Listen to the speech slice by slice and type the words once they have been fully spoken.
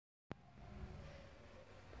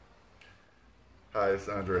Hi, it's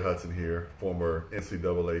Andre Hutson here, former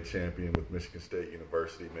NCAA champion with Michigan State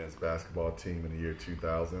University men's basketball team in the year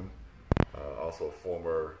 2000. Also a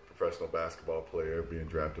former professional basketball player, being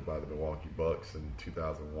drafted by the Milwaukee Bucks in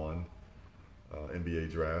 2001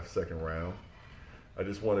 NBA draft, second round. I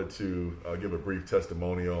just wanted to give a brief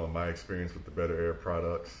testimonial on my experience with the betterair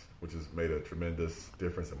products, which has made a tremendous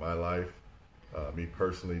difference in my life. Me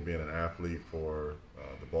personally, being an athlete for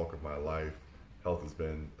the bulk of my life, health has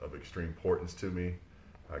been of extreme importance to me.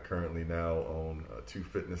 I currently now own two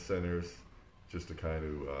fitness centers just to kind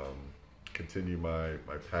of continue my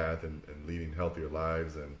path in leading healthier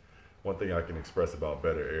lives. And one thing I can express about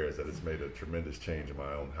betterair is that it's made a tremendous change in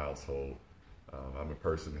my own household. I'm a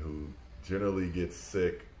person who generally gets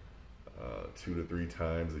sick 2 to 3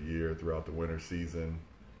 times a year throughout the winter season.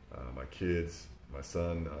 My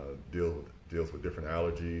son deals with different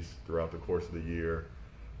allergies throughout the course of the year.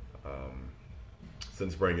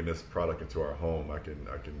 Since bringing this product into our home, I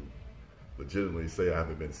can legitimately say I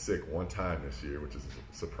haven't been sick one time this year, which is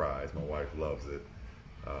a surprise. My wife loves it.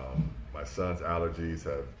 My son's allergies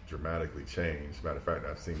have dramatically changed. Matter of fact,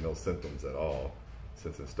 I've seen no symptoms at all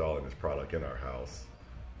since installing this product in our house.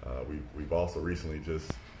 We've also recently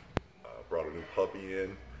just brought a new puppy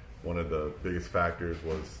in. One of the biggest factors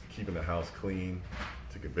was keeping the house clean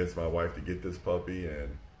to convince my wife to get this puppy,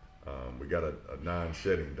 and we got a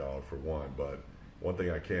non-shedding dog for one. But one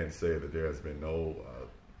thing I can say that there has been no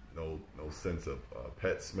sense of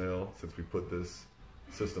pet smell since we put this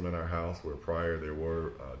system in our house, where prior there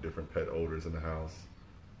were different pet odors in the house.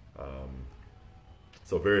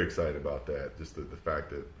 So very excited about that. Just the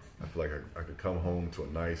fact that I feel like I could come home to a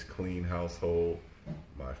nice, clean household.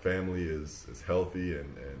 My family is healthy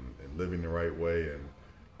and living the right way,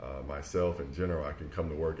 and myself in general, I can come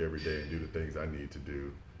to work every day and do the things I need to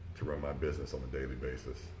do to run my business on a daily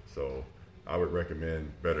basis. So I would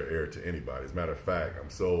recommend betterair to anybody. As a matter of fact, I'm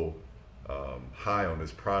so high on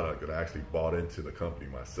this product that I actually bought into the company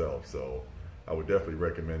myself. So I would definitely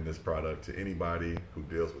recommend this product to anybody who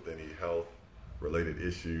deals with any health-related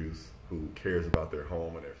issues, who cares about their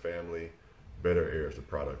home and their family. Betterair is the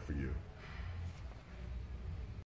product for you.